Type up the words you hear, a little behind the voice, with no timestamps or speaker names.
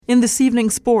In this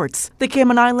evening's sports, the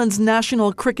Cayman Islands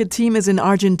national cricket team is in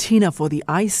Argentina for the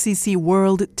ICC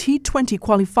World T20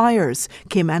 qualifiers.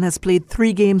 Cayman has played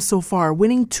 3 games so far,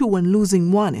 winning 2 and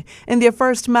losing 1. In their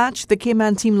first match, the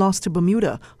Cayman team lost to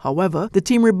Bermuda. However, the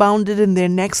team rebounded in their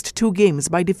next 2 games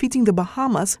by defeating the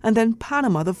Bahamas and then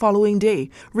Panama the following day.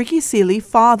 Ricky Seeley,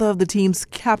 father of the team's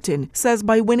captain, says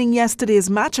by winning yesterday's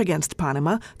match against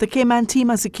Panama, the Cayman team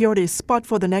has secured a spot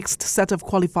for the next set of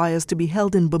qualifiers to be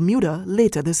held in Bermuda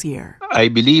later this year. I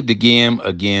believe the game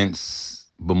against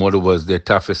Bermuda was their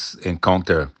toughest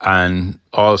encounter, and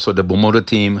also the Bermuda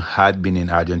team had been in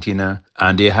Argentina,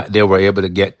 and they were able to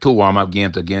get 2 warm-up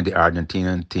games against the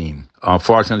Argentinian team.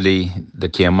 Unfortunately, the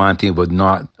Cayman team was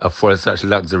not afforded such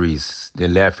luxuries. They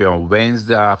left here on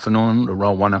Wednesday afternoon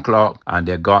around 1 o'clock, and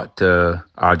they got to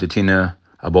Argentina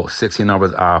about 16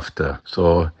 hours after.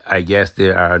 So I guess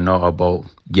they are now about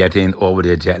getting over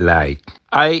their jet lag.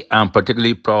 I am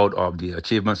particularly proud of the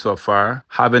achievements so far.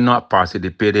 Having not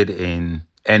participated in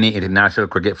any international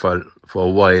cricket for a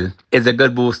while is a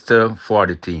good booster for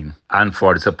the team and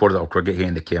for the supporters of cricket here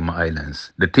in the Cayman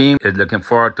Islands. The team is looking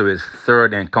forward to its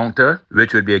 3rd encounter,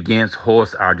 which will be against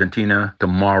host Argentina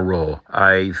tomorrow.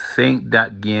 I think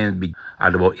that game will be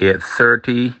at about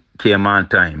 8:30 Cayman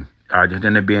time.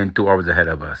 Argentina being 2 hours ahead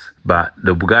of us. But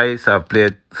the guys have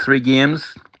played 3 games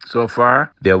so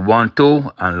far. They won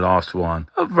 2 and lost 1.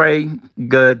 A very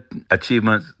good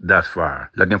achievement thus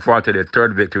far. Looking forward to their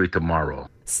 3rd victory tomorrow.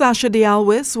 Sasha De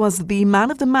Alvis was the man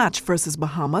of the match versus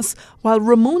Bahamas, while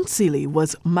Ramon Seeley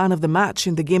was man of the match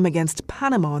in the game against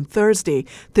Panama on Thursday.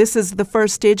 This is the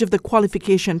first stage of the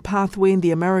qualification pathway in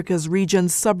the Americas region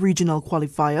sub-regional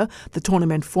qualifier. The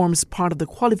tournament forms part of the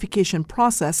qualification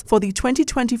process for the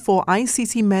 2024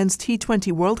 ICC Men's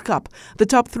T20 World Cup. The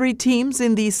top 3 teams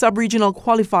in the sub-regional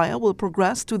qualifier will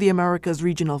progress to the Americas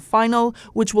regional final,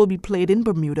 which will be played in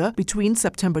Bermuda between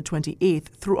September 28th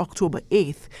through October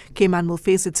 8th. Cayman will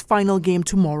face its final game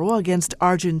tomorrow against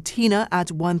Argentina at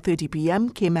 1:30 p.m.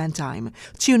 Cayman time.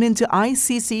 Tune in to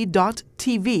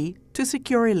icc.tv to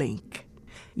secure a link.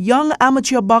 Young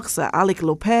amateur boxer Alec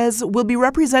Lopez will be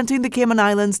representing the Cayman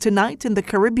Islands tonight in the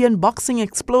Caribbean Boxing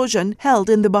Explosion held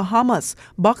in the Bahamas.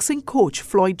 Boxing coach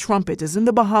Floyd Trumpet is in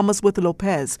the Bahamas with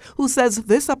Lopez, who says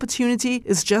this opportunity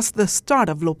is just the start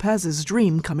of Lopez's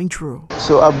dream coming true.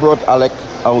 So I brought Alec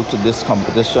out to this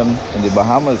competition in the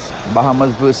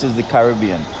Bahamas versus the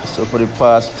Caribbean. So for the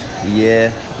past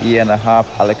year and a half,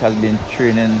 Alec has been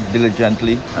training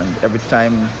diligently, and every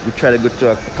time we try to go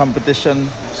to a competition,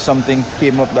 something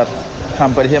came up that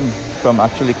hampered him from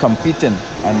actually competing.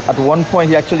 And at one point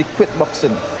he actually quit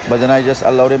boxing, but then I just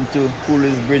allowed him to cool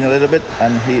his brain a little bit,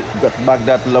 and he got back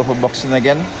that love for boxing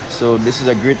again. So this is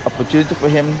a great opportunity for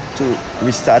him to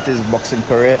restart his boxing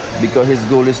career, because his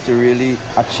goal is to really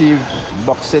achieve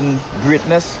boxing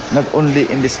greatness, not only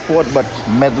in the sport but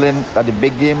medaling at the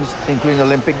big games, including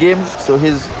Olympic Games. So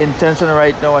his intention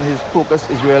right now and his focus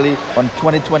is really on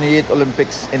 2028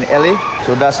 Olympics in LA.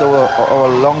 So that's our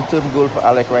long-term goal for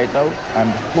Alec right now, and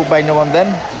hope by now and then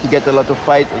to get a lot of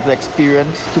fight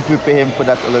experience to prepare him for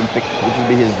that Olympic, which will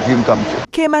be his dream come true.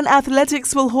 Cayman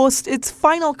Athletics will host its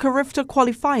final Carifta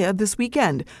qualifier this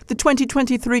weekend. The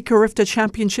 2023 Carifta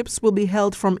Championships will be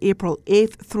held from April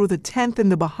 8th through the 10th in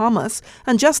the Bahamas,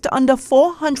 and just under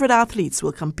 400 athletes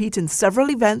will compete in several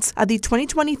events at the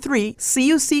 2023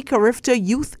 CUC Carifta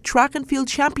Youth Track and Field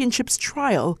Championships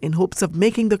trial in hopes of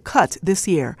making the cut this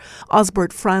year.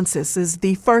 Osbert Francis is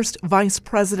the first vice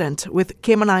president with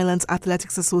Cayman Islands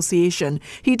Athletics Association.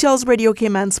 He tells Radio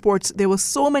Cayman Sports there were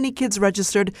so many kids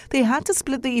registered, they had to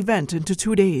split the event into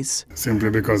 2 days. Simply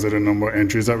because of the number of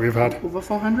entries that we've had. Over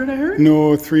 400, I heard?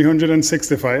 No,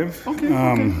 365. Okay.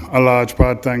 A large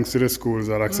part thanks to the schools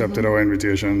that accepted our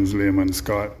invitations, Lehman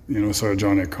Scott, Sir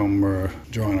John Ecumber,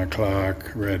 Joanna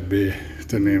Clark, Red Bay,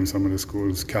 to name some of the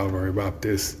schools, Calvary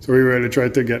Baptist. So we really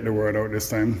tried to get the word out this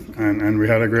time, and we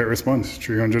had a great response.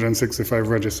 365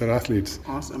 registered athletes.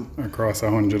 Awesome. Across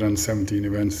 117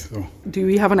 events. So. Do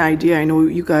we have an idea? I know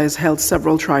you guys held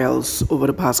several trials over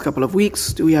the past couple of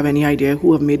weeks. Do we have any idea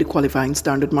who have made the qualifying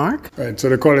standard mark? Right, so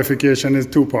the qualification is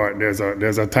 2-part.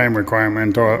 There's a time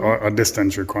requirement or a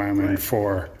distance requirement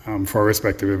for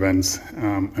respective events,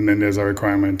 and then there's a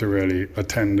requirement to really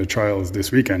attend the trials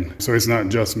this weekend. So it's not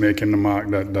just making the mark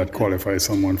that qualifies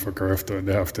someone for Carifta.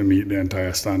 They have to meet the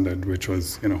entire standard, which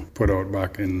was put out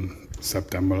back in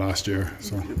September last year.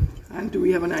 So. And do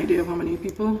we have an idea of how many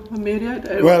people have made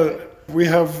it? Well, we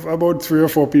have about 3 or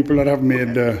 4 people that have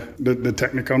made the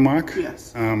technical mark.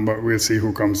 Yes. But we'll see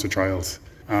who comes to trials.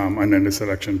 and then the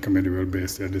selection committee will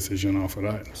base their decision off of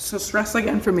that. So stress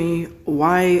again for me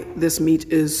why this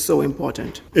meet is so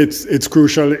important. It's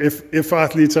crucial. If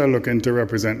athletes are looking to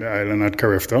represent the island at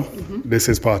Carifta, this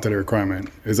is part of the requirement,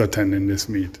 is attending this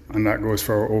meet. And that goes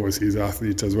for our overseas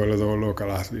athletes as well as our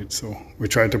local athletes. So we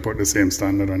try to put the same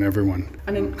standard on everyone.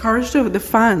 And encourage the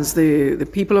fans, the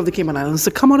people of the Cayman Islands,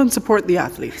 to come out and support the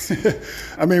athletes.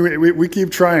 I mean, we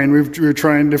keep trying. We're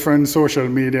trying different social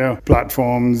media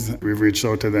platforms. We've reached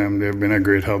out to them. They've been a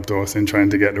great help to us in trying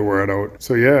to get the word out.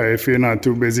 So yeah, if you're not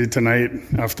too busy tonight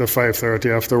after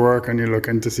 5:30 after work and you're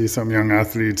looking to see some young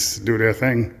athletes do their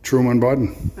thing, Truman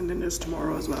Bodden. And then there's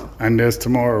tomorrow as well. And there's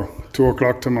tomorrow, 2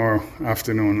 o'clock tomorrow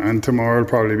afternoon. And tomorrow will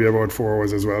probably be about 4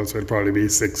 hours as well. So it'll probably be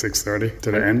 6:30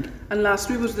 to the end. And last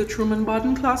week was the Truman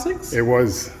Bodden Classics? It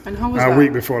was. And how was that? A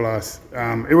week before last.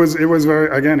 It was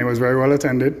very well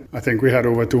attended. I think we had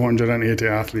over 280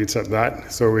 athletes at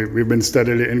that. So we've been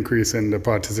steadily increasing the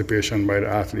participation by the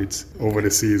athletes over the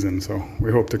season. So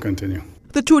we hope to continue.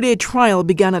 The 2-day trial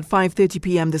began at 5:30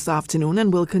 p.m. this afternoon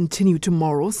and will continue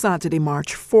tomorrow, Saturday,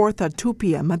 March 4th at 2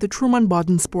 p.m. at the Truman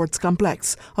Bodden Sports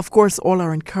Complex. Of course, all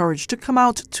are encouraged to come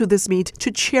out to this meet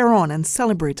to cheer on and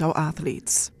celebrate our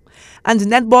athletes. And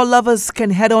netball lovers can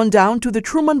head on down to the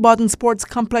Truman Bodden Sports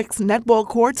Complex netball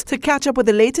courts to catch up with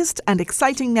the latest and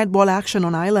exciting netball action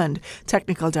on island.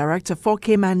 Technical Director for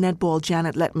Cayman Netball,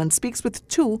 Janet Letman, speaks with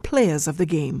 2 players of the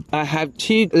game. I have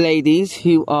 2 ladies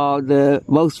who are the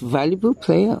most valuable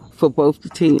player for both the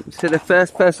teams. So the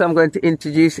first person I'm going to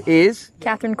introduce is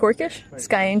Catherine Corkish,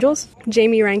 Sky Angels.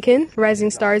 Jamie Rankin, Rising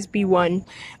Stars B1.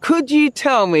 Could you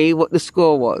tell me what the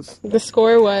score was? The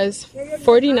score was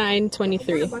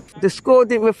 49-23. The score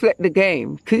didn't reflect the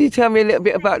game. Could you tell me a little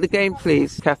bit about the game,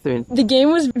 please, Catherine? The game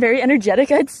was very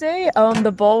energetic, I'd say.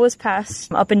 The ball was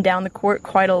passed up and down the court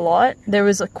quite a lot. There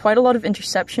was quite a lot of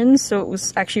interceptions, so it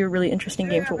was actually a really interesting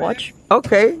game to watch.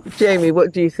 Okay, Jamie,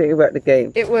 what do you think about the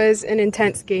game? It was an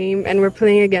intense game, and we're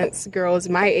playing against girls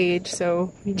my age,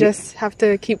 so we just have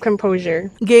to keep composure.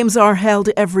 Games are held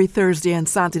every Thursday and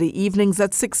Saturday evenings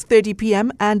at 6:30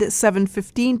 p.m. and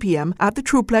 7:15 p.m. at the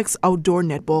Truplex Outdoor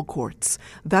Netball Courts.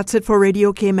 That's it for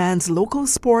Radio Cayman's local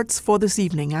sports for this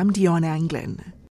evening. I'm Dion Anglin.